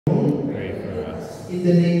In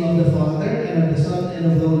the name of the Father, and of the Son, and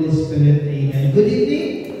of the Holy Spirit. Amen. Good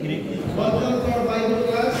evening. Good evening. Welcome to our Bible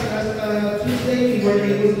class. Last Tuesday, we were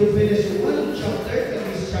able to finish one chapter, that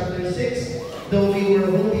is chapter 6, though we were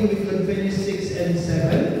hoping we could finish 6 and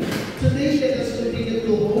 7. Today, let us continue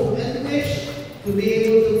to hope and wish to be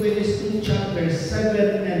able to finish two chapters,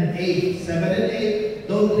 7 and 8. 7 and 8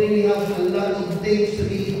 don't really have a lot of things to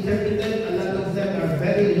be interpreted. A lot of them are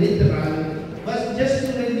very literal. But just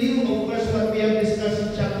to review, of course, what we have discussed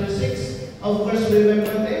in chapter 6, of course,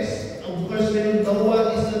 remember this. Of course, we know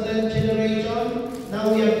Noah is the 10th generation.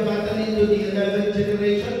 Now we have gotten into the 11th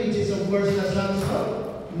generation, which is, of course, the sons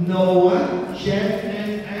of Noah, Shem,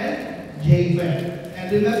 and Japheth.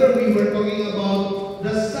 And remember, we were talking about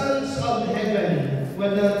the sons of heaven.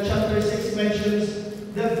 When the chapter 6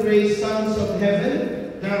 mentions the phrase sons of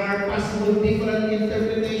heaven, there are possible different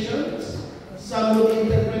interpretations. Some would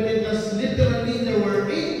interpret it as literally there were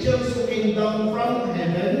angels who came down from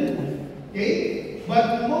heaven. Okay?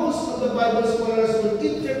 But most of the Bible scholars would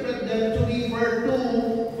interpret them to refer to,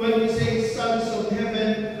 when we say sons of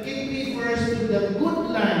heaven, it refers to the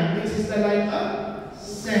good line, which is the line of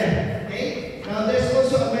Seth. Okay? Now there's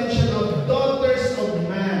also a mention of daughters of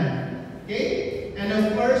man. Okay? And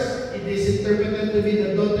of course, it is interpreted to be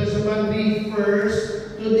the daughters of man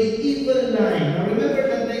refers to the evil line. Now remember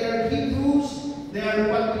that they are Hebrews. They are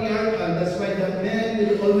patriarchal. That's why the men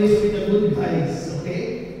will always be the good guys.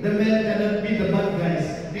 Okay? The men cannot be the bad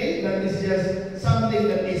guys. Okay? That is just something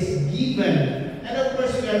that is given. And of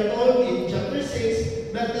course, we are told in chapter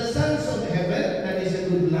 6 that the sons of heaven, that is a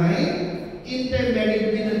good line,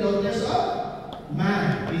 intermarried with the daughters of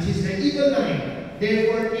man, which is the evil line.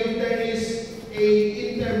 Therefore, if there is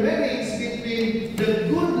a intermarriage between the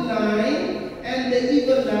good line and the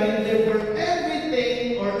evil line, therefore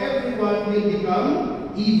everything or everyone will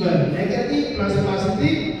become evil. Negative plus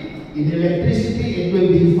positive. In electricity, it will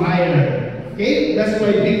be fire. Okay? That's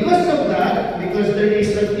why because of that, because there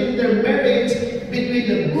is an intermarriage between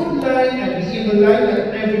the good line and the evil line,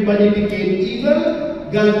 that everybody became evil,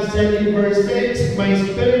 God said in verse 6, "My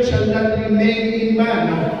spirit shall not remain in man."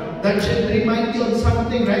 Now, that should remind you of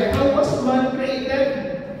something, right? How was man created?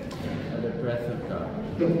 By the breath of God.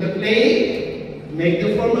 Took the clay, make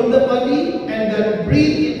the form of the body, and then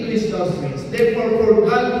breathe into his nostrils. Therefore, for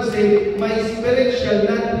God to say, "My spirit shall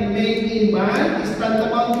not remain in man," is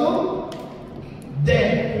tantamount to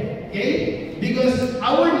death. Okay? Because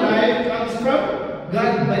our life comes from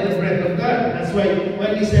God by the breath of God. That's why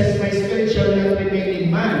when he says, "My spirit shall not remain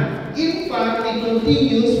in man," in fact, it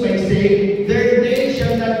continues by saying, "Their days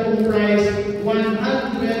shall not comprise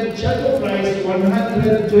 100, shall comprise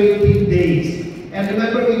 120 days." And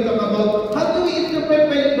remember, we talk about how do we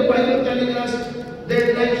interpret the Bible telling us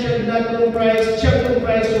their life shall not comprise, shall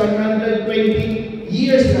comprise 120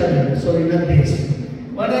 years rather. Sorry, not days.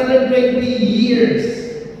 120 years.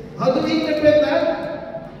 How do we interpret that?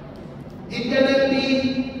 It cannot be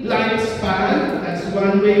lifespan. That's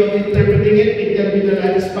one way of interpreting it. It can be the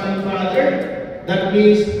lifespan, Father. That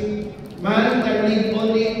means man can live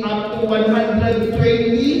only up to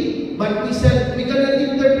 120. But we said we cannot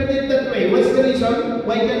interpret it that way. What's the reason?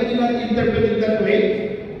 Why can we not interpret it that way?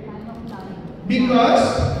 Because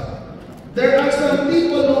there are some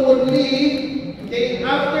people who would live, okay,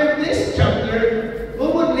 after this chapter, who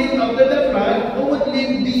would live after the flood, who would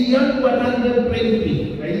live beyond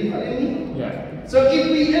 120. Are you following me? Yeah. So if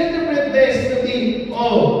we interpret this to be,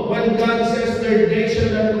 oh, when God says their days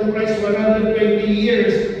shall not comprise 120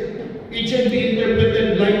 years, it should be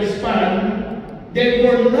interpreted lifespan.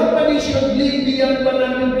 Therefore, nobody should live beyond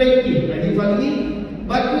 120. Are you following me?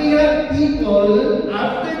 But we have people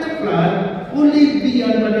after the flood who live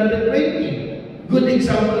beyond 120. Good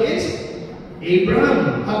example is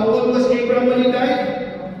Abraham. How old was Abraham when he died?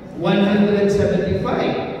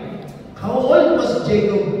 175. How old was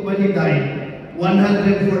Jacob when he died?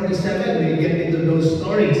 147. We'll get into those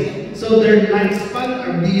stories. So their lifespan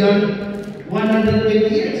are beyond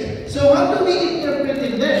 120 years. So how do we interpret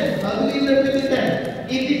it then? How do we interpret it then?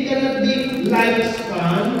 If it cannot be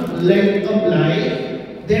lifespan, length of life,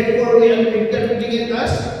 therefore we are interpreting it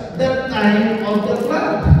as the time of the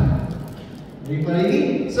flood. Are you following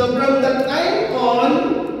me? So from that time on,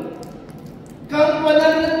 count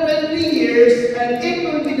 120 years and it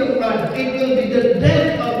will be the flood. It will be the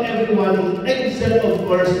death of everyone except, of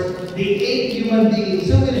course, the 8 human beings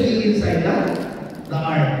who will be inside the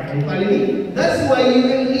ark. Are you following me? That's why you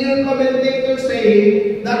will hear commentators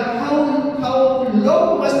say that how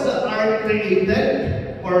long was the ark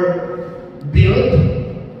created or built?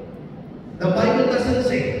 The Bible doesn't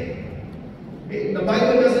say. Okay? The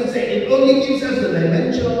Bible doesn't say. It only gives us the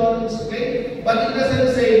dimensions, okay? But it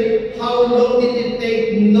doesn't say how long did it take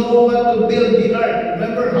Noah to build the ark.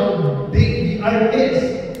 Remember how big the ark is.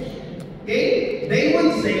 Okay? They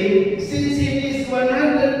would say, since it is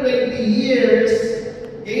 120 years,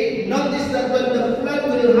 okay, notice that when the flood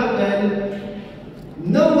will happen,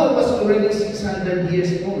 Noah was already 600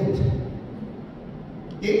 years old.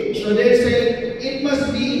 Okay? So they say, it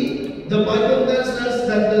must be, the Bible tells us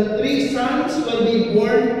that the 3 sons will be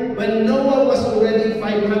born when Noah was already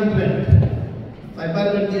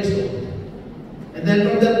 500 years old. And then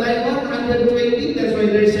from that time on, 120, that's why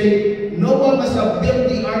they say, Noah must have built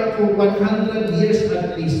the ark for 100 years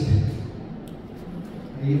at least.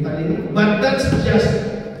 Are you following me? But that's just,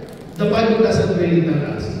 the Bible doesn't really tell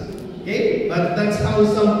us. Okay? But that's how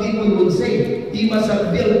some people would say. He must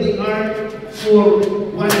have built the ark for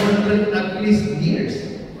 100 at least years.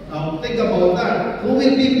 Think about that. Who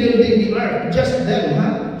will be building the ark? Just them,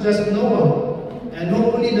 huh? Just Noah. And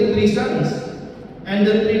hopefully the 3 sons. And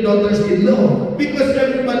the 3 daughters-in-law. Because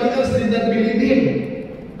everybody else did not believe him.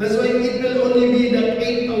 That's why it will only be the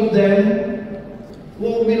 8 of them who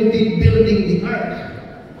will be building the ark.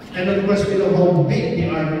 And of course, we know how big the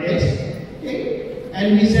ark is. Okay?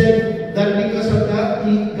 And he said that because of that,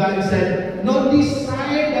 God said, no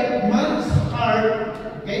desire that man's heart,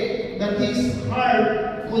 okay, that his heart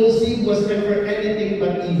conceived was ever anything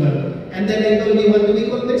but evil. And then I told you, what do we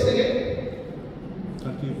call this again?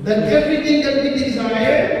 That everything that we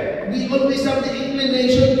desire, we always have the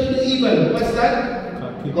inclination to do evil. What's that?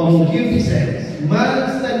 Concupiscence.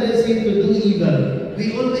 Man's tendency to do evil.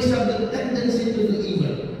 We always have the tendency to do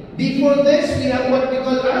evil. Before this, we have what we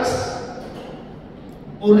call as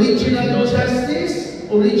original justice,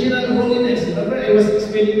 original holiness. Remember, I was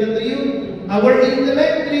explaining that to you. Our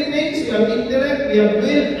intellect, 3 things. We have intellect, we have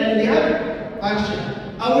will, and we have passion.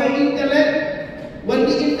 Our intellect, when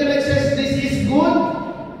the intellect says this is good,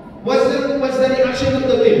 what's the reaction of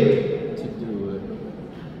the will? To do it.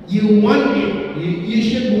 You want it. You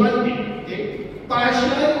should want it. Okay?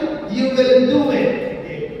 Passion, you will do it.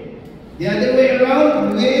 Okay? The other way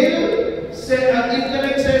around, will,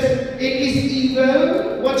 intellect says it is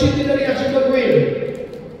evil. What should be the reaction of will?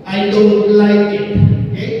 I don't like it.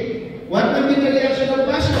 Okay? What will be the reaction of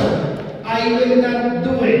passion? I will not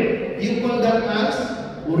do it. You call that as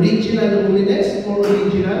original holiness or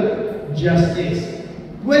original justice.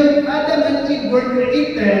 When Adam and Eve were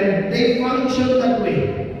created, they functioned that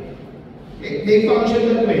way. Okay? They functioned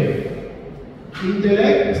that way.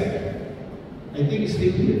 Intellect, I think it's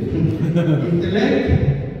still here. Intellect,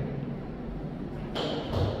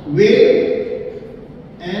 will,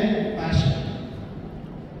 and passion.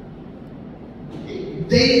 Okay?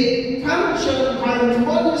 They function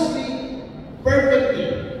harmoniously,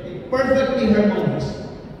 perfectly harmonious.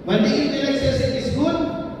 When the intellect says it is good,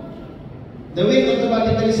 the will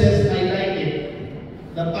automatically says, I like it.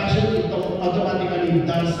 The passion automatically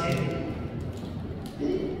does it.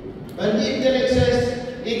 Okay? When the intellect says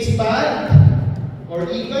it's bad or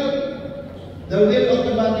evil, the will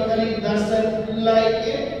automatically doesn't like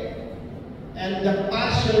it, and the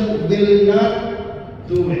passion will not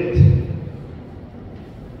do it.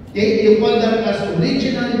 Okay? You call that as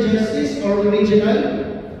original justice or original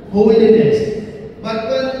holiness. But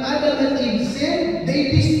when Adam and Eve sinned,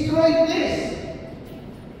 they destroyed this.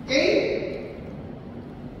 Okay?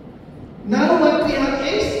 Now what we have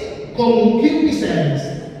is concupiscence.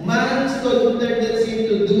 Man's tendency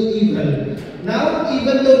to do evil. Now,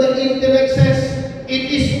 even though the intellect says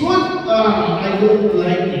it is good, I don't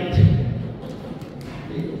like it.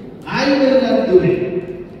 I will not do it.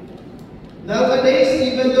 Nowadays,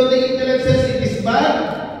 even though the intellect says it is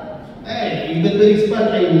bad, hey, even though it's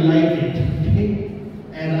bad, I like it.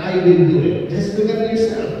 And I will do it. Just look at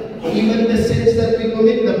yourself. Even the sins that we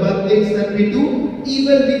commit, the bad things that we do,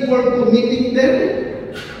 even before committing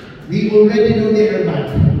them, we already know they are bad.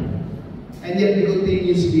 And yet we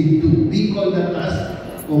continuously do. We call that as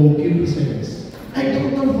concupiscence. I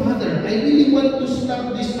don't know, Father. I really want to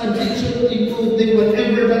stop this addiction to including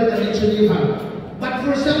whatever that addiction you have. But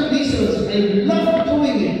for some reasons, I love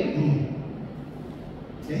doing it.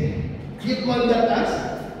 Okay? You call that as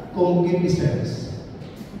concupiscence.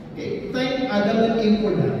 Okay, thank Adam and Eve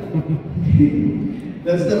for that.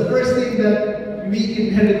 That's the first thing that we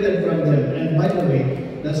inherited from them. And by the way,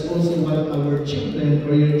 that's also what our children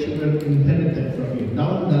or your children inherited from you.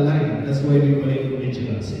 Down the line, that's why we call it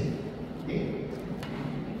original sin. Okay?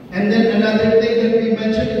 And then another thing that we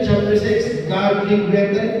mentioned in chapter 6, God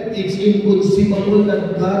regretted. It's inconceivable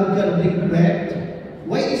that God can regret.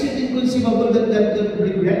 Why is it inconceivable that God can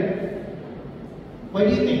regret? Why do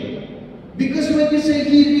you think? Because when you say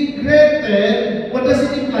he regretted, what does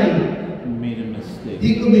it imply? He made a mistake.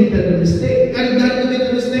 He committed a mistake. Can God commit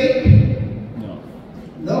a mistake? No.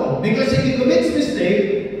 No.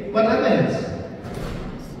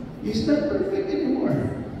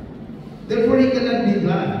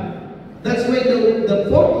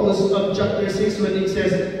 purpose of chapter 6 when it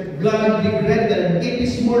says God regretted. It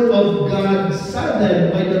is more of God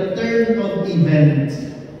saddened by the turn of events.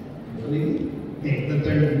 Okay, the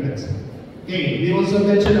turn of events. Okay, we also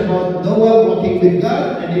mentioned about Noah walking with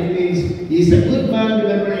God, and it means he's a good man.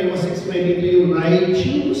 Remember, I was explaining to you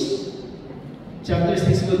righteous. Chapter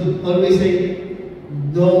 6 would always say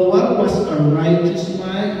Noah was a righteous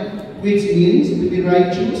man, which means to be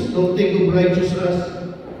righteous. Don't think of righteous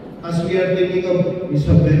as we are thinking of, he's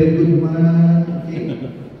a very good man,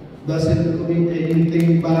 okay? Doesn't commit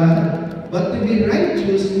anything bad. But to be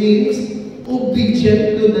righteous means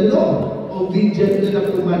obedient to the law, obedient to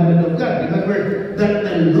the commandment of God. Remember that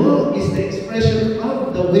the law is the expression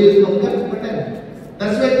of the will of God for them.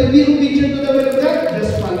 That's why to be obedient to the will of God,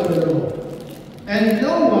 just follow the law. And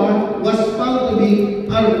Noah was found to be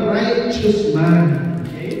a righteous man.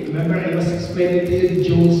 Okay? Remember I was explaining to you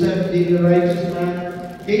Joseph being a righteous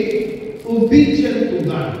man. Okay? Obedient to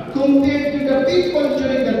God. Compared to the people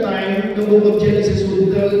during the time, the book of Genesis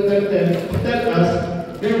will tell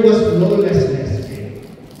us there was lawlessness. Okay?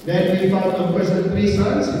 Then we found, of course, the 3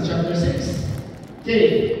 sons in chapter 6.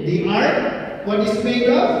 Okay, the ark, what is made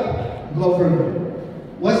of? Government.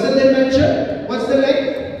 What's the dimension? What's the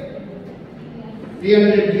length?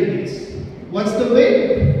 300 cubits. What's the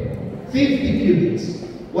weight? 50 cubits.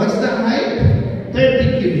 What's the height?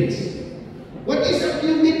 30 cubits. What is a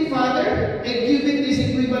cubit, Father? A cubit is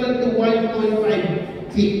equivalent to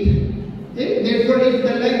 1.5 feet. Okay? Therefore, if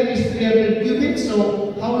the length is 300 cubits,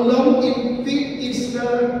 so how long in feet is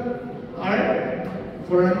the ark?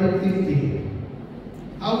 450.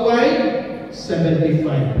 How wide?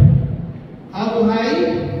 75. How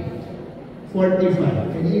high?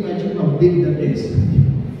 45. Can you imagine how big that is?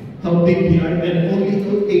 How big the ark? And only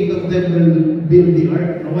 8 of them will build the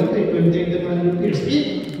ark. No wonder it will take them 100 years.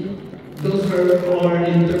 If those are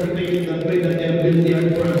interpreting that way, that they have built the ark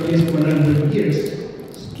for at least 100 years.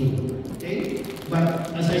 It's true. Okay?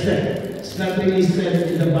 But as I said, it's not really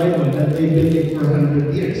said in the Bible that they built it for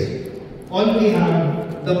 100 years. All we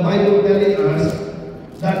have, the Bible telling us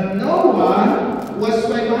that Noah was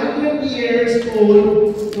 500 years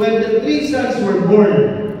old when the 3 sons were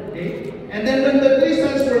born. Okay? And then when the 3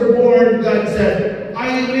 sons were born, God said,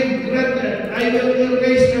 I regret, I will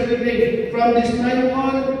erase everything. From this time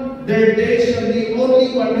on, their days shall be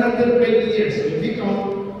only 120 years. If we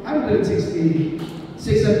count 160,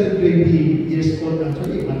 620 years old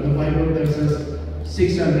actually, but the Bible tells us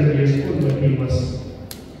 600 years old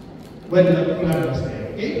when the flood was there.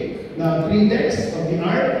 Okay? Now 3 decks of the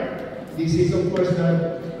ark. This is of course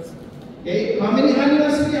the, okay, how many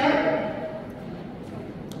animals in the ark?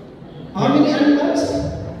 How many animals?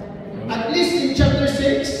 At least in chapter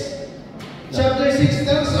 6. Chapter 6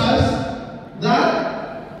 tells us that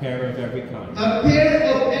a pair of every kind. A pair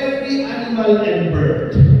of every animal and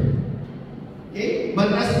bird. Okay?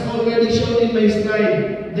 But as already shown in my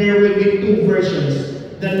slide, there will be 2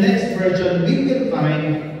 versions. The next version we will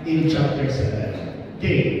find in chapter 7.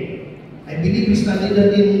 Okay. I believe we studied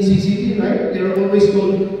that in CCT, right? They are always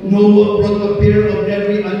told, Noah brought a pair of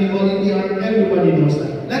every animal in the ark. Everybody knows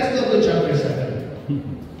that. Let's go to chapter 7.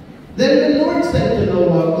 Then the Lord said to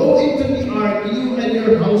Noah, go into the ark, you and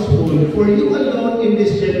your household, for you alone in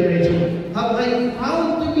this generation have I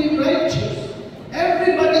found to be righteous.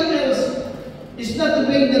 Everybody else is not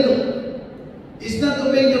obeying the law. Is not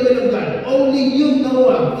obeying the will of God. Only you,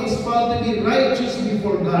 Noah, is found to be righteous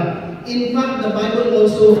before God. In fact, the Bible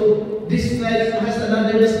also describes, has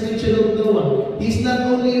another description of Noah. He's not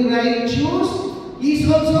only righteous, he's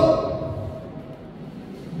also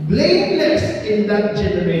blameless in that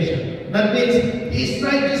generation. That means he's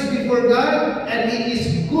righteous before God and he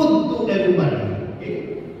is good to everybody.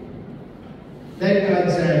 Okay? Then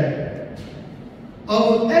God said,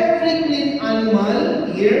 of every clean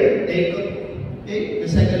animal, here, take the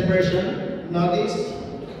second version, notice,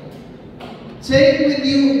 take with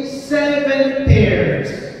you 7 pairs,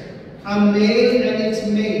 a male and its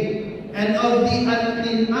mate, and of the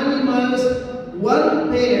unclean animals,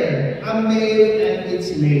 1 pair, a male and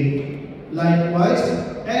its mate. Likewise,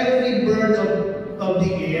 every bird of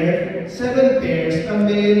the air, 7 pairs, a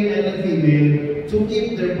male and a female, to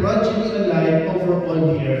keep their progeny alive over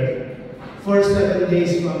all the earth. For 7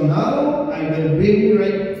 days from now, I will bring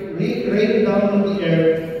rain down on the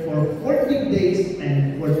earth for 40 days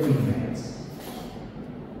and 40 nights.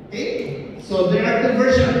 Okay? So there are 2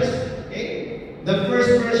 versions. Okay? The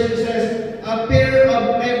first version says, a pair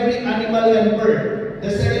of every animal and bird.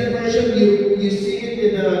 The second version, you see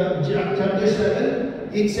it in chapter 7.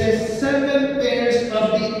 It says 7 pairs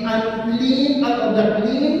of the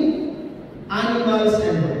clean animals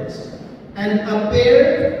and birds. and a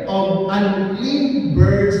pair of unclean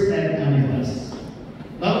birds and animals.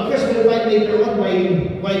 Now, of course, we'll find later on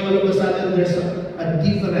why all of a sudden there's a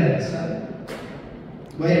difference.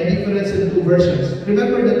 Why a difference in two versions?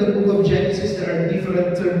 Remember that the book of Genesis, there are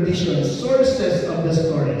different traditions, sources of the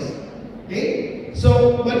stories. Okay?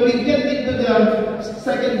 So, when we get into the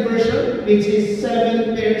second version, which is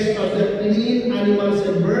 7 pairs of the clean animals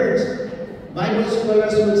and birds, Bible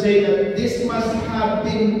scholars would say that this must have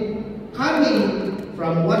been coming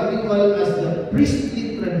from what we call as the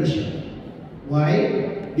priestly tradition.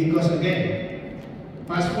 Why? Because again,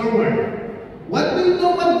 fast forward. What will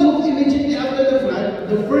Noah do immediately after the flood?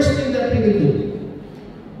 The first thing that he will do?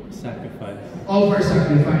 Sacrifice. Offer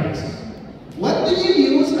sacrifice. What do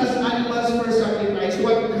you use as animals for sacrifice?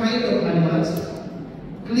 What kind of animals?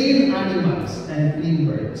 Clean animals and clean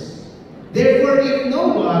birds. Therefore, if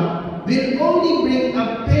Noah will only bring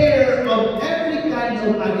a pair of every kind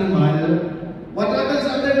of animal, what happens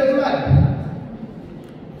after the flood?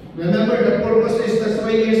 Remember, the purpose is that's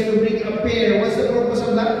why he has to bring a pair. What's the purpose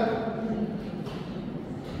of that?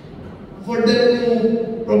 For them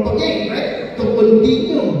to propagate, right? To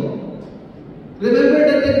continue. Remember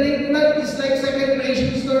that the great flood is like second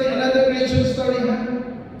creation story, another creation story, huh?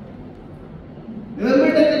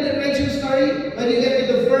 Remember that in the creation story, when you get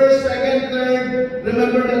to the first, second, third,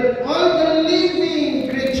 remember that all the living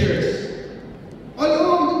creatures,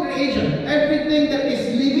 all the creation, everything that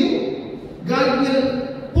is living, God will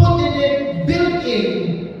put in it, built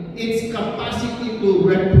in its capacity to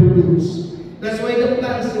reproduce. That's why the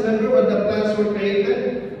plants, remember when the plants were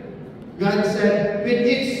created? God said, with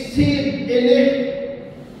its seed in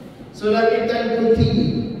it, so that it can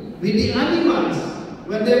continue. With the animals,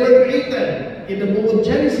 when they were created, in the book of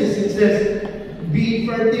Genesis, it says, be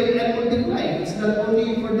fertile and multiply. It's not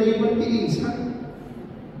only for the human beings, huh?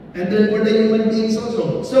 And then for the human beings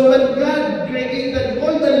also. So when God created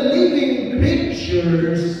all the living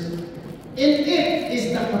creatures, in it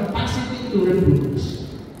is the capacity to reproduce.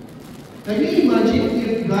 Can you imagine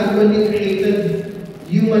if God, when He created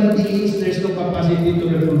human beings, there's no capacity to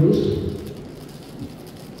reproduce?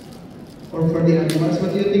 Or for the animals,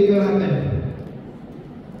 what do you think will happen?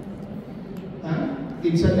 Huh?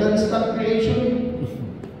 It's a non-stop creation.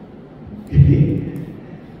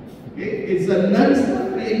 It's a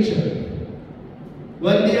non-stop creation.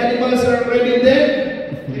 When the animals are already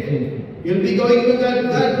dead, you'll be going to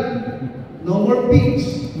God, no more pigs.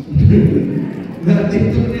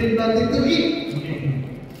 Nothing to eat.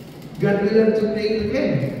 God will have to create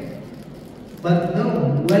again. But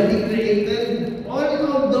no, when He created all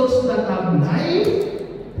of those that have life,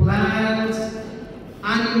 plants,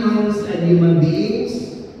 animals, and human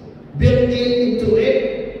beings, built into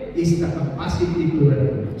it is the capacity to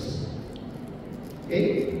reproduce.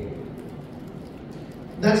 Okay?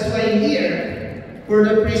 That's why here, for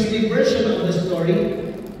the priestly version of the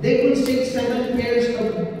story, they would sing 7 pairs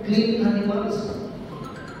of clean animals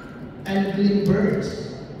and clean birds.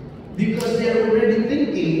 Because they're already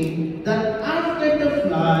thinking that after the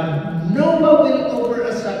flood, Noah will offer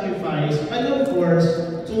a sacrifice. And of course,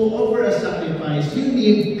 to offer a sacrifice, you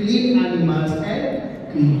need clean animals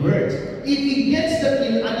and clean birds. If he gets the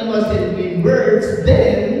clean animals and clean birds,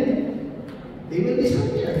 then they will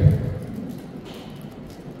disappear.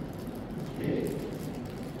 Okay?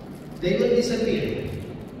 They will disappear.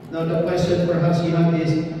 Now the question perhaps you have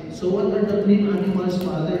is, so what are the clean animals,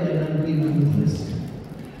 Father, and unclean animals?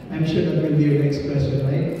 I'm sure that will be your next question,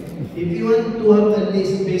 right? If you want to have a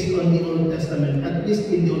list based on the Old Testament, at least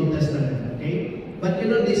in the Old Testament, okay? But you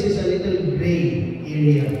know, this is a little gray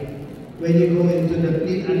area when you go into the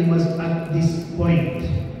clean animals at this point.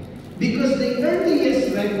 Because the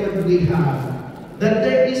earliest record we have that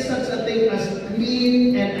there is such a thing as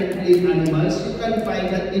clean and unclean animals, you can find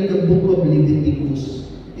that in the book of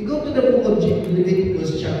Leviticus. You go to the book of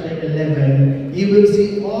Leviticus chapter 11, you will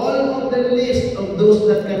see all of the list of those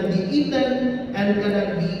that can be eaten and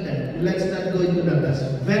cannot be eaten. Let's not go into that. That's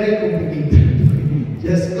very complicated.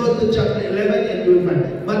 Just go to chapter 11 and you'll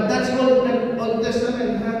find. But that's all the Old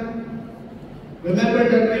Testament, huh? Remember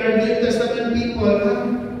that we are New Testament people, huh?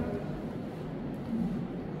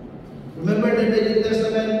 Remember that the New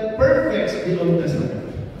Testament perfects the Old Testament.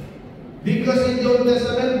 Because in the Old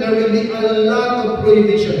Testament, there will be a lot of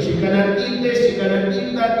prohibitions. You cannot eat this, you cannot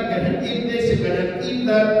eat that, you cannot eat this, you cannot eat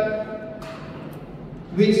that,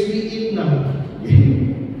 which we eat now.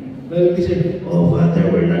 Well, we say, oh,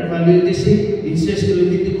 Father, we're not following this. It says to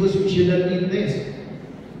Leviticus, we should not eat this.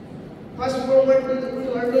 Fast forward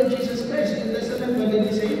to our Lord Jesus Christ. In the Testament, what did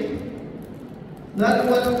He say? Not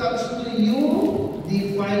what comes to you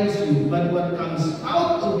defiles you, but what comes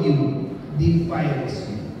out of you defiles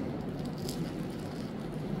you.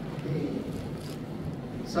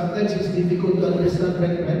 Sometimes it's difficult to understand,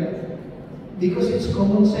 right? Because it's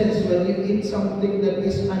common sense. When you eat something that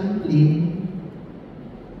is unclean,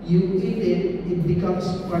 you eat it, it becomes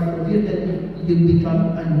part of you, then you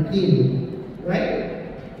become unclean. Right?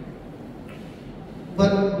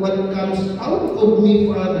 But what comes out of me,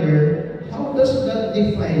 Father, how does that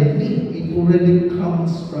define me? It already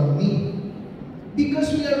comes from me.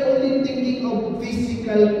 Because we are only thinking of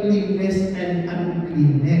physical cleanness and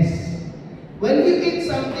uncleanness. When you eat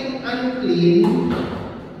something unclean,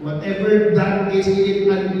 whatever that is, you eat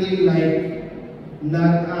unclean like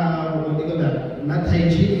not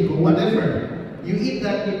hygienic or whatever. You eat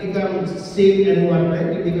that, you become sick and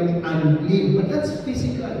whatnot, you become unclean. But that's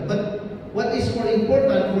physical. But what is more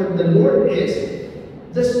important for the Lord is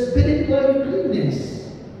the spiritual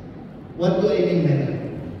cleanness. What do I mean by that?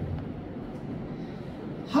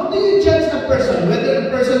 How do you judge a person, whether a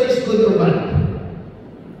person is good or bad?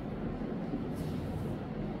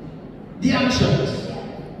 The actions.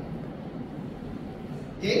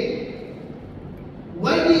 Okay?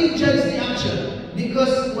 Why do you judge the action?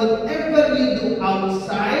 Because whatever you do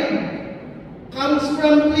outside comes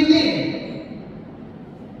from within.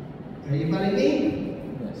 Are you following me?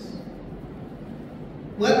 Yes.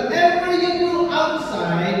 Whatever you do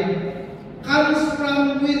outside comes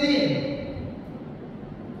from within.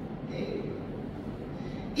 Okay?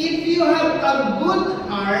 If you have a good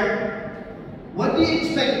heart, what do you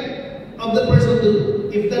expect of the person to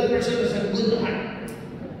do? If that person has a good heart,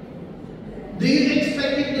 do you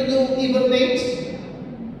expect him to do evil things?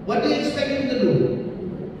 What do you expect him to do?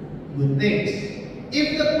 Good things.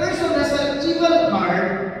 If the person has an evil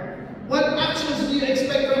heart, what actions do you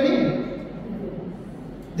expect from him?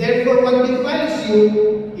 Therefore, what defines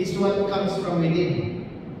you is what comes from within.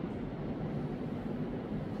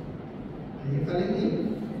 Are you following me?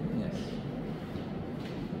 Yes.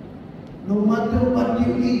 No matter what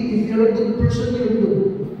you eat, if you're a good person, you're good.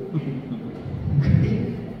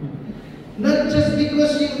 Not just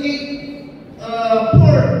because you eat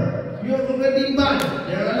pork, you're already bad.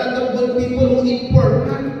 There are a lot of good people who eat pork.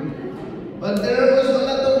 Huh? But there are also a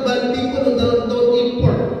lot of bad people who don't eat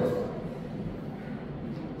pork.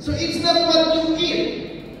 So it's not what you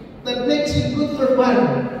eat that makes you good or bad.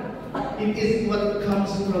 It is what comes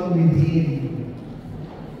from within.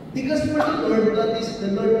 Because for the Lord,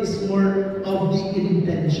 the Lord is more of the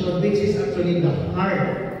intention, which is actually the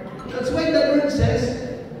heart. That's why the Lord says,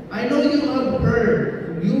 I know you have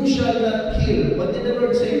heard, you shall not kill. What did the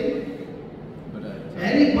Lord say?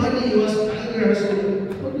 Anybody who has anger has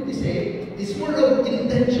what did he say? It's more of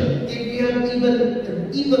intention. If you have even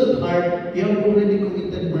an evil heart, you have already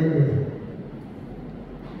committed murder.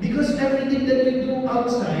 Because everything that you do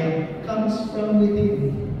outside comes from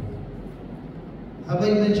within. Have I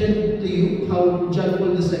mentioned to you how John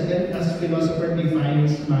Paul II, as philosopher,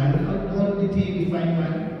 defines man? How did he define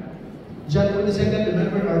man? John Paul II,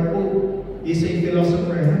 remember our Pope, is a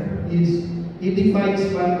philosopher. He defines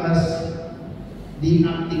man as the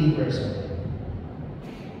acting person.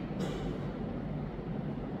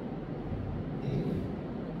 Okay.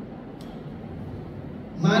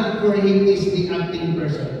 Man for him is the acting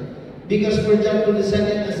person. Because for John Paul II,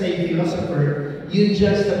 as a philosopher, you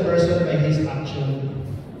judge the person by his action.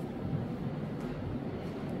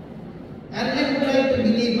 And I would like to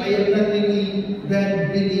believe, I have not really read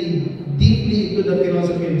really deeply into the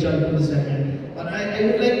philosophy of John Paul II, but I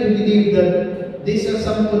would like to believe that this is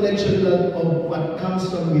some connection of what comes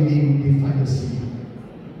from within defines you.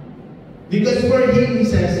 Because for him, he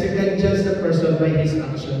says, you can judge the person by his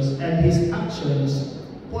actions, and his actions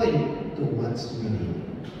point to what's within.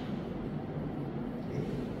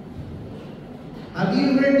 Have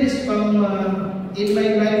you heard this from, in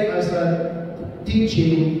my life as a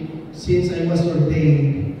teaching since I was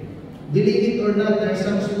ordained? Believe it or not, there are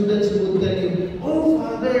some students who would tell you, oh,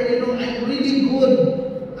 Father, you know, I'm really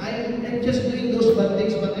good. I'm just doing those bad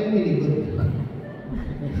things, but I'm really good.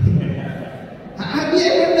 Have you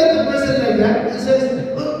ever met a person like that? He says,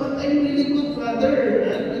 oh, but I'm really good, Father.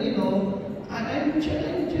 And, you know, I'm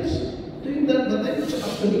just doing that, but I'm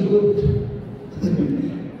actually good.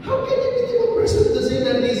 How can you believe a person to say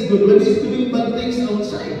that he's good when he's doing bad things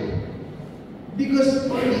outside? Because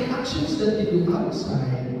all the actions that you do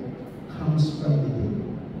outside comes from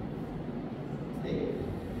within. Okay?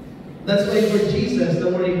 That's why for Jesus, the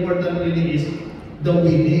more important really is the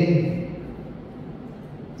within.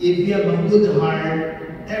 If you have a good heart,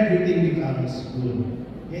 everything becomes good.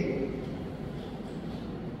 Okay?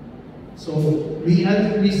 So,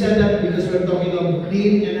 we said that because we're talking of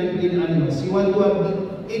clean and unclean animals. You want to have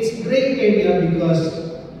it's gray area because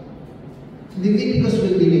Leviticus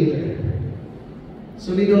will be later.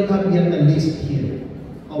 So we don't have yet a list here.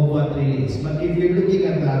 of what really is. But if you're looking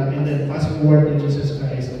at that and then fast forward to Jesus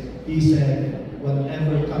Christ, He said,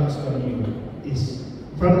 whatever comes from you is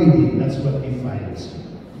from within. That's what defines you.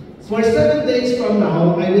 For 7 days from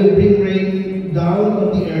now, I will bring rain down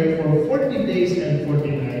on the earth for 40 days and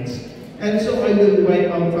 40 nights. And so I will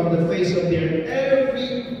wipe out from the face of the earth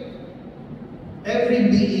every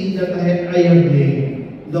being that I have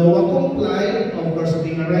made. Noah complied, of course,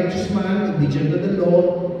 being a righteous man, obedient to the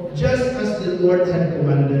law, just as the Lord had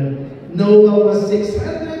commanded. Noah was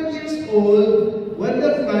 600 years old when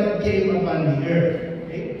the flood came upon the earth.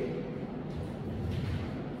 Okay?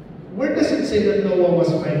 Where does it say that Noah was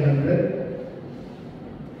 500?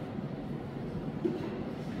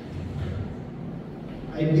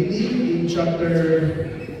 I believe in chapter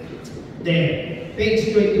 10,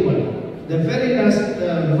 page 21, the very last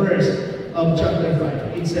verse of chapter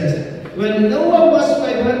 5. It says, when Noah was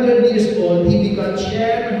 500 years old, he begot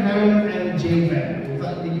Shem, Ham, and Japheth.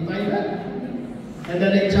 Did you find that? And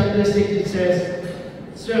then in chapter 6 it says,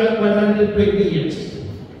 120 years.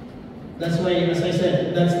 That's why, as I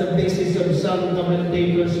said, that's the basis of some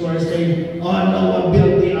commentators who are saying, oh, Noah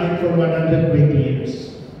built the ark for 120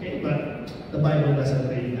 years. Okay, but the Bible doesn't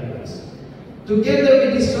really tell us. Together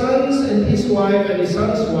with his sons and his wife and his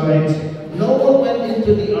sons' wives, Noah went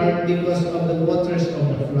into the ark because of the waters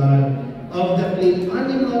of the flood, of the clean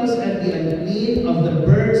animals and the unclean, of the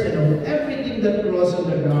birds and of everything that crawls on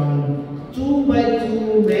the ground. 2 by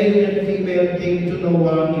 2, male and female, came to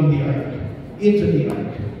Noah in the ark, into the ark.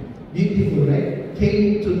 Beautiful, right?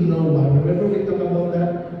 Came to Noah. Remember we talked about that?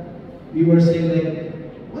 We were saying like,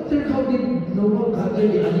 how did Noah gather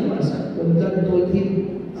the animals? When God told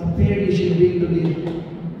him, a pair you should bring to the...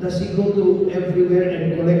 Does he go to everywhere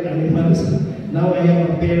and collect animals? Now I have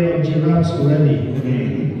a pair of giraffes already.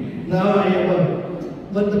 Okay. Now I have a...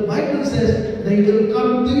 But the Bible says, they will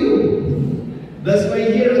come to you. That's why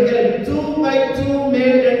here again, 2 by 2,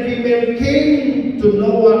 male and female, came to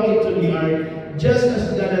Noah into the ark, just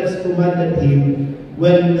as God has commanded him.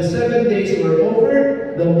 When the 7 days were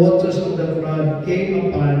over, the waters of the flood came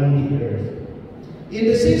upon the earth. In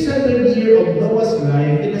the 600th year of Noah's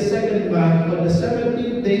life, in the 2nd month, on the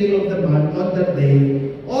 17th day of the month, on that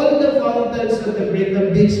day, all the fountains of the great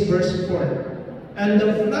lakes burst forth, and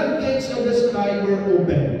the floodgates of the sky were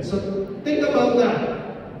opened. So think about that.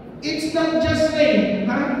 It's not just rain,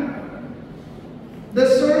 huh? The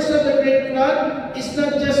source of the great flood is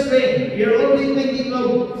not just rain. You're only thinking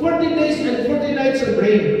of 40 days and 40 nights of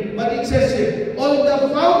rain. But it says here, all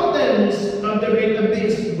the fountains of the great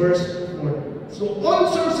abyss burst forth. So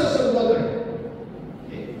all sources of water.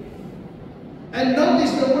 Okay. And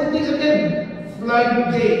notice the wording again,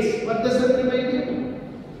 floodgates. What does that remind you?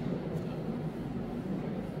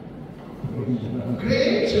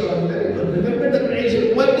 Creation. Very good. Remember the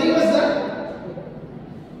creation. What day was that?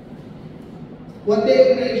 What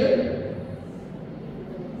day of creation?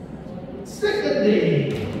 2nd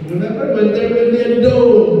day. Remember when there will be a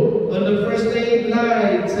dome. On the 1st day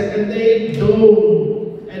light, 2nd day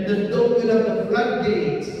dome. And the dome will have the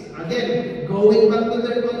floodgates. Again, going back to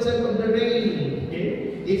the concept of the rain.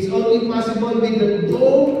 Okay? It's only possible with the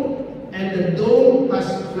dome, and the dome has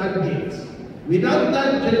floodgates. Without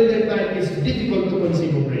that, during that time, it's difficult to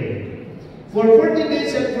conceive of rain. For 40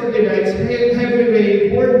 days and 40 nights, heavy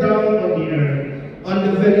rain poured down on the earth. On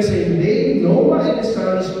the very same day, Noah and his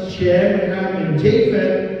sons, Shem, Ham, and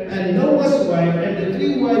Japheth, and Noah's wife, and the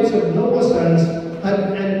 3 wives of Noah's sons had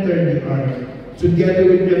entered the ark, together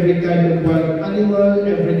with every kind of wild animal,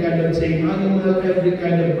 every kind of tame animal, every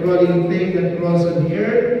kind of crawling thing that crawls on the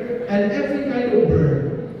earth, and every kind of bird.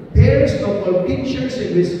 Pairs of all creatures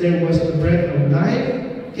in which there was the breath of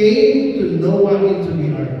life came to Noah into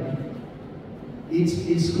the ark.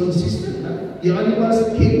 It's consistent. Huh? The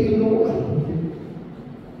animals came to Noah.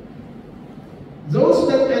 Those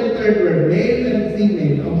that entered were male and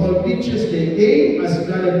female. Of all creatures they came as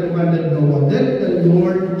God had commanded Noah. Then the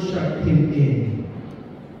Lord shut him in.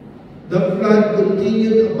 The flood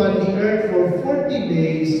continued upon the earth for 40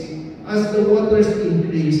 days. As the waters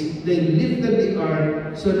increased, they lifted the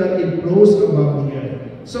ark so that it rose above the earth.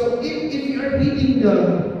 So if you are reading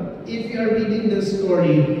the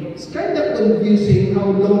story, it's kind of confusing how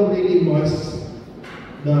long really was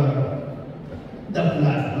the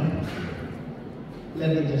flood.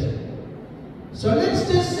 Let me just say. So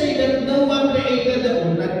let's just say that Noah built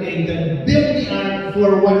the ark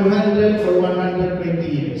for 100 or 120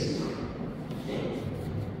 years.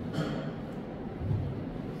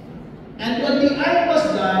 And when the ark was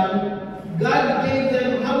done, God gave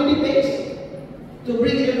them how many days to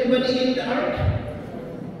bring everybody in the ark?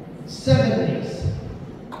 7 days.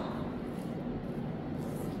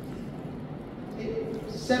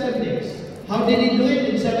 did he do it?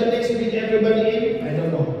 In 7 days to bring everybody in? I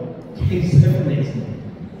don't know. In 7 days.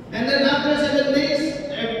 And then after 7 days,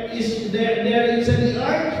 there is the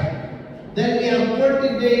ark. Then we have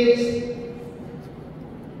 40 days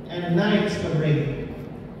and nights of rain.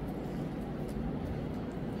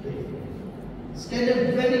 It's kind of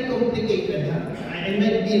very complicated. Huh? I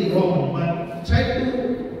might be wrong, but try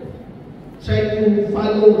to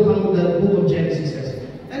follow how the book of Genesis says.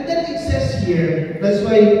 And then it says here, that's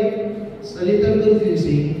why it's a little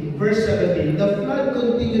confusing. Verse 17, the flood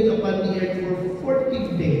continued upon the earth for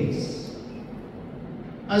 40 days.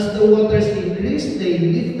 As the waters increased, they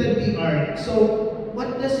lifted the ark. So,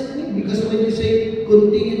 what does it mean? Because when you say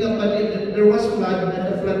continued upon it, there was flood,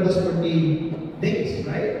 and the flood was 40 days,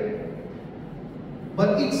 right?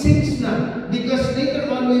 But it seems not. Because later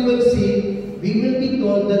on we will see, we will be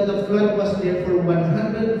told that the flood was there for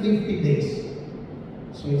 150 days.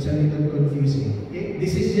 So it's a little confusing. Okay?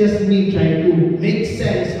 This is just me trying to make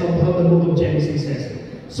sense of how the book of Genesis says.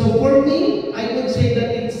 So for me, I would say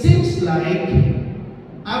that it seems like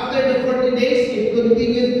after the 40 days, it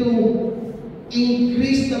continued to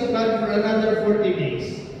increase the flood for another 40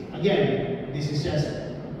 days. Again, this is just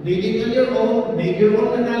reading on your own, make your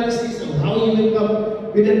own analysis of how you will come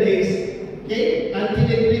with the days, okay? Until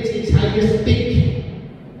it reaches its highest peak.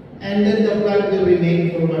 And then the flood will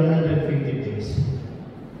remain for 150 days.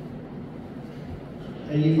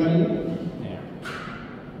 Are you following? Yeah.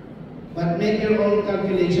 But make your own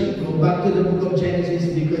calculation. Go back to the book of Genesis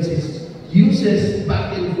because it uses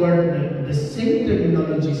back and forth the same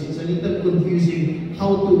terminologies. It's a little confusing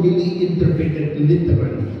how to really interpret it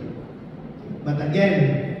literally. But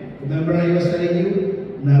again, remember I was telling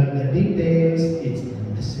you, not the details, it's the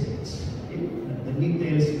message. Okay? Not the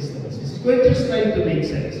details, it's the message. It's going to try to make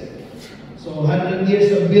sense. So 100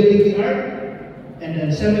 years of building the ark, and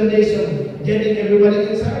then 7 days of getting everybody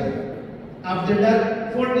inside. After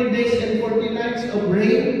that, 40 days and 40 nights of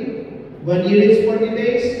rain. When you reach 40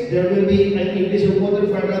 days, there will be an increase of water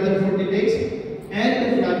for another 40 days, and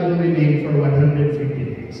the flood will remain for 150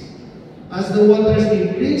 days. As the waters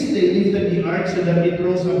increased, they lifted the ark so that it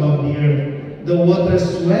rose above the earth. The waters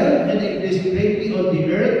swelled and increased greatly on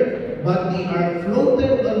the earth, but the ark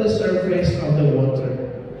floated on the surface of the water.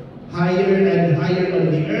 Higher and higher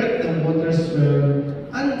on the earth, the waters swelled,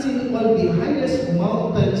 until all the highest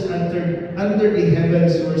mountains under the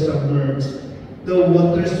heavens were submerged. The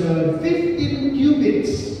waters swelled 15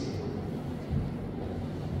 cubits.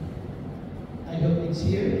 I hope it's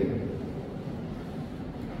here.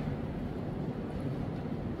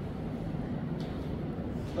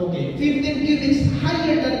 Okay, 15 cubits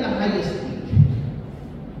higher than the highest peak.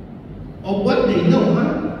 Of what they know,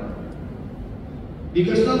 huh?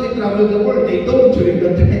 Because now they travel the world, they don't during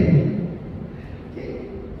the time. Okay.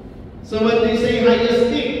 So when they say highest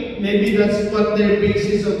peak, maybe that's what their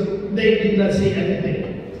basis of. They did not say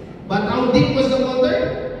anything. But how deep was the water?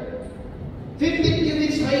 15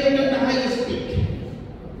 cubits higher than the highest peak.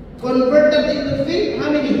 Converted into feet,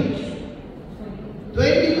 how many?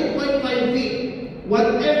 22.5 feet.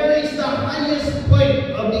 Whatever is the highest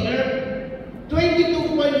point of the earth,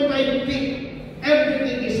 22.5 feet,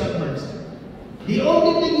 everything is submerged. The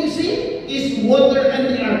only thing you see is water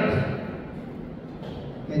and the ark.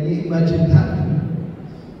 Can you imagine that?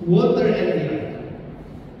 Water and the ark.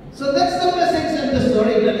 So that's the message and the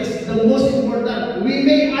story that is the most important. We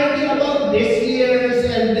may argue about this years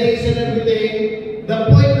and days and everything. The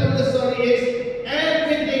point of the story is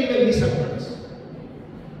everything will be submerged.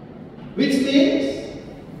 Which means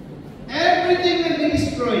everything will be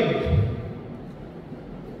destroyed.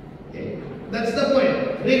 Okay. That's the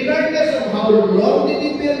point. Regardless of how long did he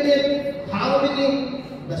build it, how many,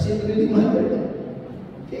 does it really matter?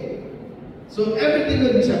 Okay. So everything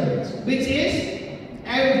will be submerged. Which is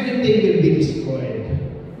everything will be destroyed.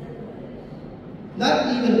 Not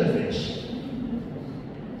even the fish.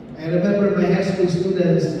 I remember my high school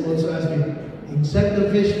students also asked me, except the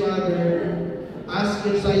fish, Father, ask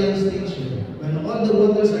your science teacher. When all the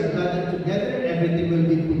waters are gathered together, everything will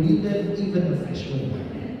be polluted, even the fish will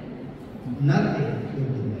die. Nothing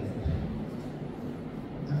will be left.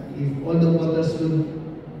 If all the waters will,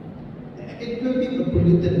 it will be a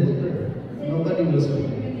polluted water. Nobody will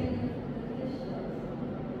survive.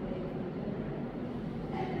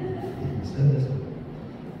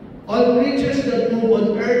 All creatures that move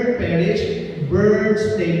on earth perish,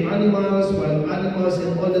 birds, tame animals, wild animals,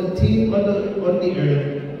 and all the things on the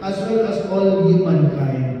earth, as well as all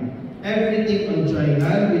humankind. Everything on dry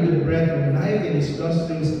land with the breath of life in its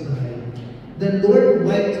nostrils die. The Lord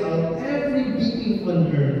wiped out every being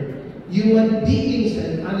on earth, human beings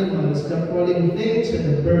and animals, the crawling things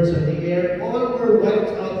and the birds of the air, all were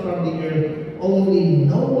wiped out from the earth. only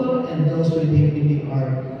Noah and those with him in the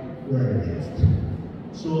ark were left.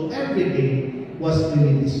 So everything was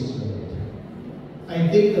really destroyed. I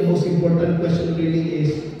think the most important question really is,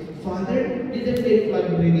 Father, did the great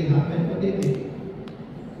flood really happen? What do you think?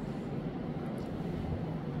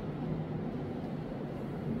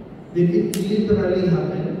 Did it literally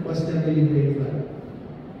happen? Was there really great flood?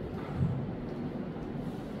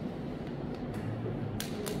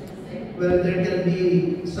 Well, there can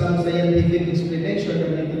be some scientific explanation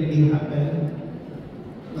that it really happened.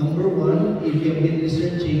 Number one, if you have been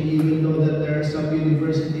researching, you will know that there are some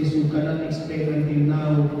universities who cannot explain until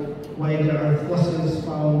now why there are fossils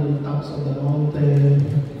found on tops of the mountain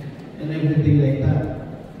and everything like that.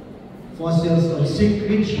 Fossils of sea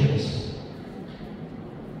creatures.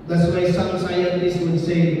 That's why some scientists would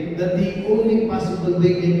say that the only possible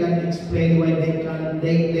way they can explain why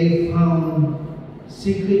they found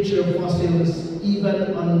sea creature fossils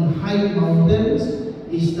even on high mountains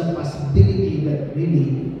is the possibility that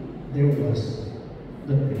really there was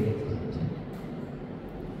the great flood.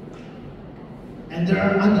 And there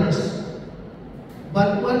are others.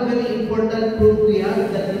 But one very important proof we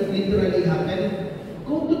have that it literally happened,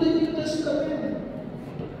 go to the New Testament.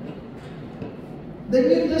 The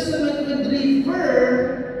New Testament would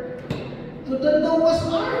refer to the Noah's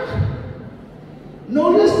Ark. No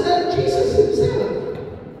less than Jesus himself.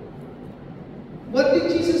 What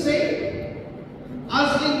did Jesus say?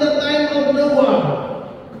 As in the time of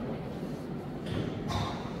Noah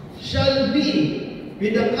shall be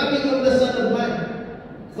with the coming of the Son of Man.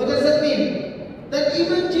 What does that mean? That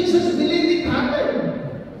even Jesus believed it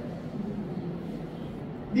happened.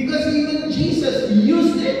 Because even Jesus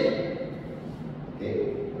used it.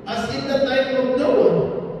 Okay? As in the time of Noah.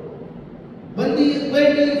 Where do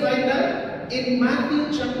you find that? In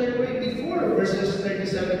Matthew chapter 24, verses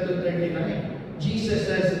 37 to 39. Jesus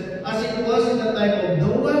says, as it was in the time of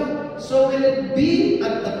Noah, so will it be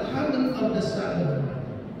at the coming of the Son of Man.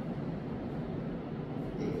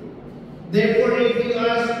 Therefore, if you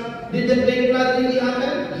ask, did the great flood really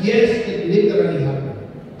happen? Yes, it literally happened.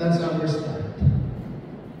 That's our stand.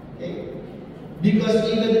 Okay? Because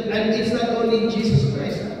and it's not only Jesus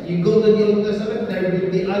Christ. You go to the Old Testament, there will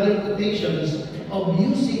be other quotations of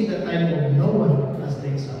using the time of Noah as the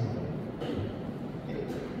example.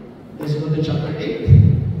 Let's go to chapter 8.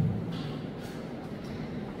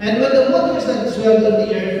 And when the waters had swelled on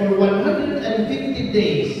the earth for 150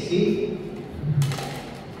 days, see?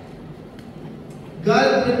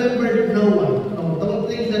 God remembered Noah. No, don't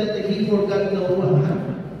think that he forgot Noah. Huh?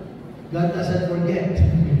 God doesn't forget.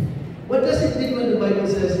 What does it mean when the Bible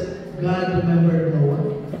says, God remembered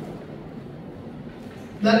Noah?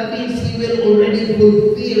 That means he will already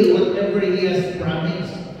fulfill whatever he has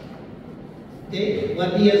promised. Okay?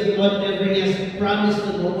 Whatever he has promised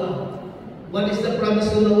to Noah. What is the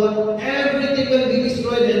promise to Noah? Everything will be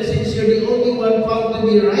destroyed, and since you're the only one found to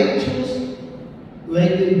be righteous,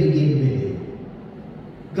 when will begin with you?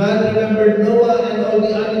 God remembered Noah and all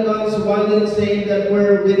the animals wandering saying that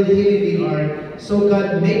were with him in the ark. So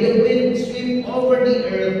God made the wind sweep over the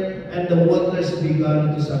earth, and the waters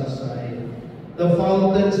began to subside. The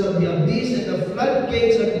fountains of the abyss and the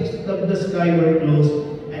floodgates of the sky were closed,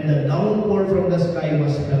 and the downpour from the sky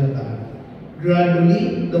was held back.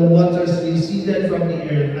 Gradually, the waters receded from the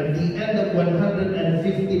earth at the end of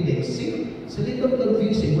 150 days. See, it's a little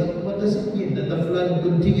confusing. What does it mean? That the flood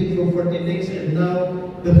continued for 40 days and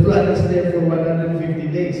now the flood is there for 150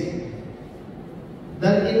 days.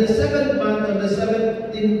 That in the 7th month, on the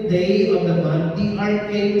 17th day of the month, the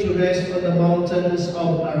ark came to rest on the mountains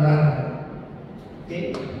of Ararat.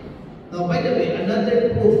 Okay? Now, by the way,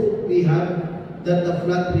 another proof we have that the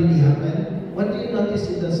flood really happened. What do you notice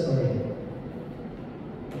in the story?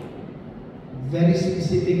 Very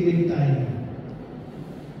specific with time.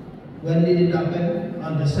 When did it happen?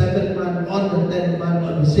 On the 7th month, on the 10th month,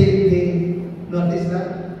 on the same day. Notice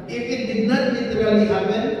that? If it did not literally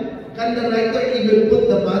happen, can the writer even put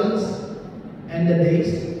the months and the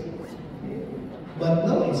days? But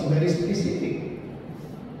no, it's very specific.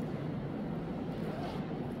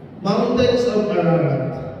 Mountains of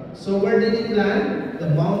Ararat. So where did it land?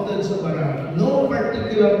 The mountains of Ararat. No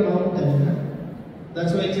particular mountain. Huh?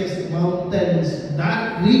 That's why it says mountains,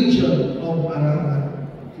 that region of Ararat.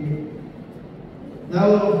 Okay.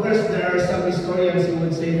 Now, of course, there are some historians who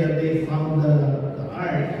would say that they found the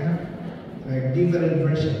ark. Huh? There are different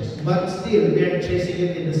versions. But still, they're tracing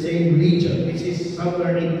it in the same region, which is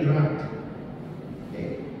somewhere in Iraq.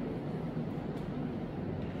 Okay.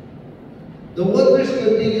 The waters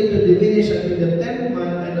continued to diminish until the 10th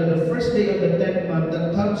month, and on the first day of the 10th month,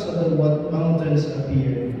 the tops of the mountains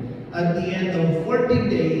appeared. At the end of 40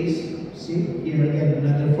 days, See, here again,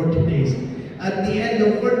 another 40 days. At the end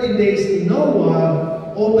of 40 days,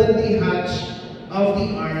 Noah opened the hatch of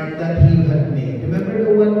the ark that he had made. Remember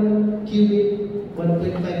the 1 cubit,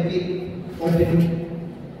 1.5 feet opening?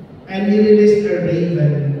 And he released a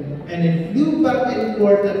raven, and it flew back and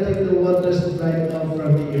forth until the waters dried up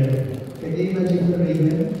from the earth. Can you imagine the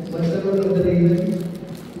raven? What's the role of the raven?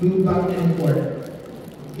 Flew back and forth.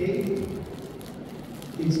 Okay?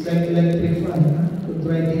 It's like electric fan, huh? To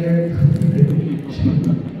dry the earth.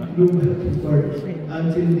 Flew back and forth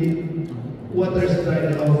until the waters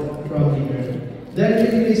dried up from the earth. Then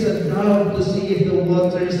he released a dove to see if the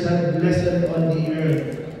waters had lessened on the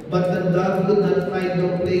earth. But the dove could not find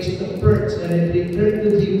no place to perch, and it returned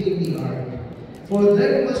to him in the ark. For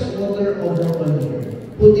there was water over on the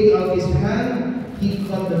earth. Putting out his hand, he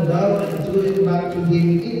caught the dove and threw it back to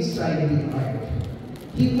him inside the ark.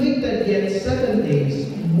 He waited yet 7 days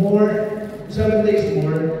more,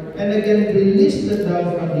 and again released the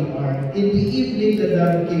dove from the ark. In the evening, the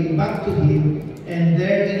dove came back to him, and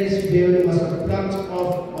there in his bill was a clutch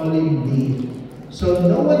of olive leaf. So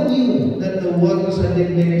no one knew that the waters had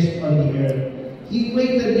diminished on the earth. He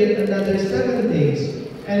waited yet another 7 days,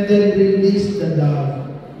 and then released the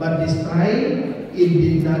dove. But this time, it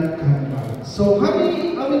did not come back. So how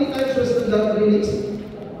many times was the dove released?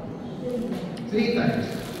 3 times.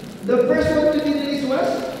 The first one to be released was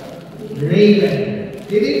raven.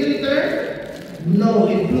 Did it return? No,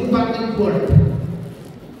 it flew back and forth.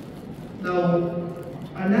 Now,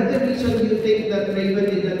 another reason you think that raven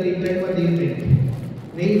did not return, what do you think?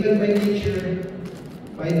 Raven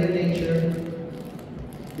by their nature,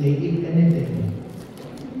 they eat anything.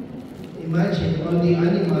 Imagine all the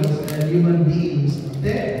animals and human beings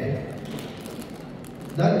dead.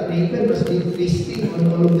 That raven must be feasting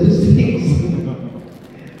on all of those things.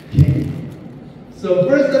 Okay. So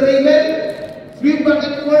first the raven flew back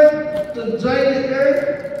and forth to dry the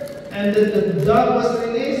earth, and then the dove was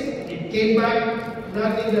released. It came back,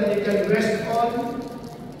 nothing that it can rest on.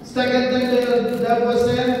 Second time the dove was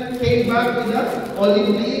sent, came back with the olive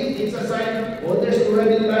leaf. It's a sign, oh, there's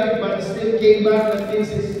already life, but still came back. That means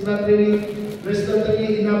there's not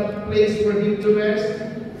really enough place for him to rest.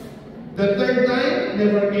 The third time,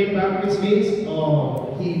 never came back, which means,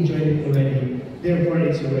 oh, he enjoyed it already. Therefore,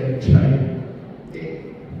 it's already dry. Okay.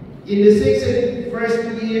 In the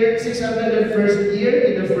 601st year,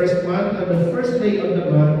 in the first month, on the first day of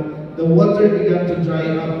the month, the water began to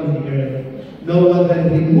dry up on the earth. Noah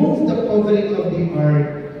then removed the covering of the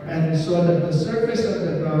ark and saw that the surface of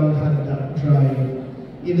the ground had dried.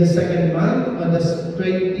 In the second month, on the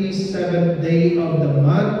 27th day of the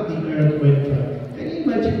month, the earth went dry. Can you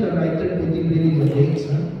imagine the writer putting really the dates,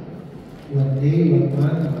 huh? What day, what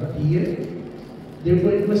month, what year?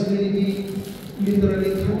 Therefore, it must really be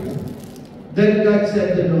literally true. Then God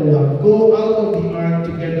said to Noah, "Go out of the ark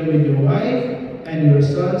together with your wife and your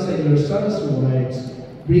sons and your sons' wives.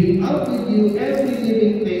 Bring out with you every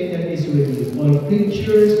living thing that is with you, all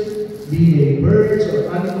creatures, be they birds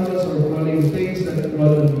or animals or crawling things that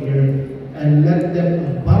crawl on the earth, and let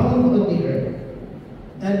them abound on the earth,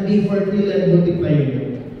 and be fertile and multiply in it."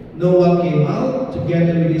 Noah came out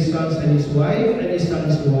together with his sons and his wife and his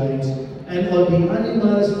sons' wives, and all the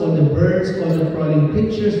animals, all the birds, all the crawling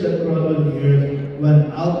creatures that crawl on the earth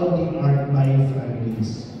went out of the ark by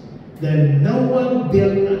families. Then Noah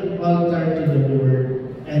built an altar to the Lord,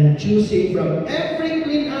 and choosing from every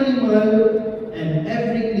clean animal and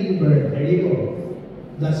every clean bird. There you go.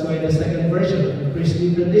 That's why the second version, the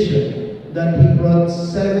priestly tradition, that he brought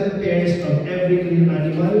 7 pairs of every clean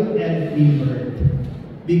animal and clean bird.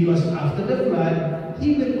 Because after the flood,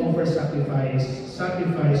 he will offer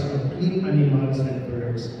sacrifice of clean animals and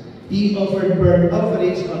birds. He offered burnt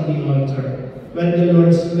offerings on the altar. When the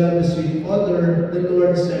Lord smelled the sweet odor, the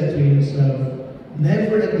Lord said to himself,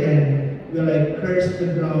 "Never again will I curse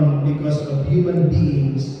the ground because of human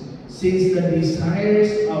beings, since the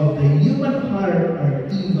desires of the human heart are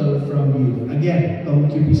evil from you." Again,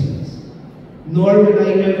 concupiscence. "Nor will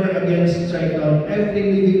I ever again strike down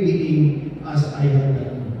every living being as I have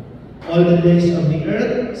done. All the days of the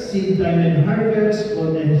earth, seed time and harvest,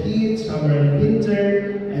 cold and heat, summer and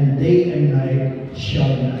winter, and day and night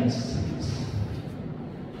shall not cease."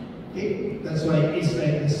 Okay? That's why it's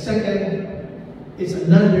like the second. It's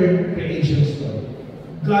another creation story.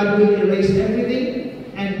 God will erase everything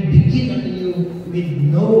and begin anew with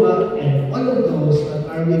Noah and all of those that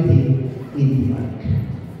are with him in the ark.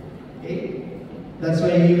 Okay? That's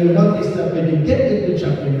why you will notice that when you get into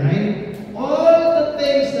chapter 9, all the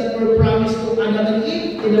things that were promised to Adam and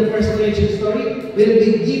Eve in the first creation story will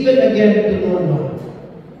be given again to Noah.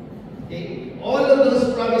 Okay? All of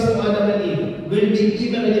those promised to Adam and Eve will be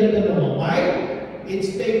given again to Noah.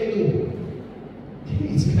 2.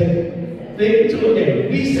 It's like, take 2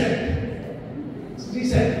 again. Reset.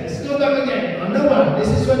 Reset. Let's go back again. On the 1, this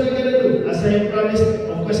is what you're going to do. As I have promised,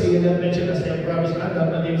 of course, you will not mention as I have promised. Adam,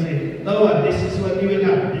 but you say, no one, this is what you will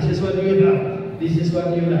have. This is what you will have. This is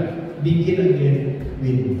what you will have. Begin again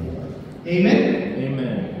with Noah. Amen?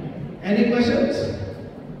 Amen. Any questions?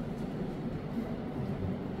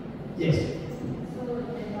 Yes. So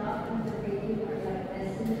the dove and the baby are like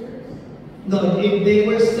messengers? No, if they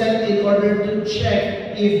were sent in order to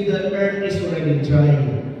check if the earth is already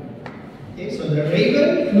dry. Okay, so the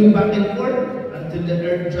raven flew back and forth until the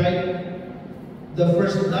earth dried. The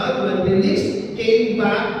first dove, when released, came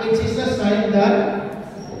back, which is a sign that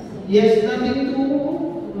he has nothing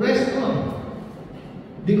to rest on.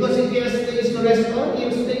 Because if he has things to rest on,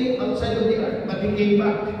 he'll stay outside of the earth, but he came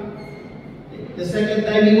back. The second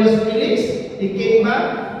time he was released, he came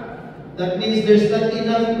back. That means there's not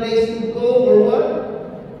enough place to go or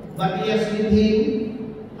what? But he has with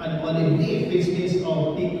him an olive leaf, which means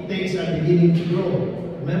things are beginning to grow.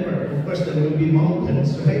 Remember, of course, there will be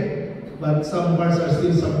mountains, right? But some parts are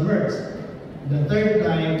still submerged. The third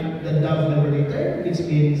time, the dove never returned, which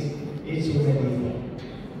means it's already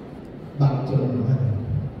back to normal.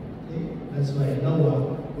 Okay? That's why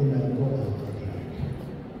Noah will not go out of the ark.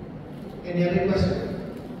 Any other question?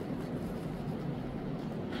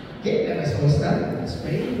 Okay, let us all stand. Let's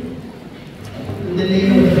pray. In the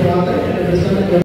name of the Father, and of the Son, and of the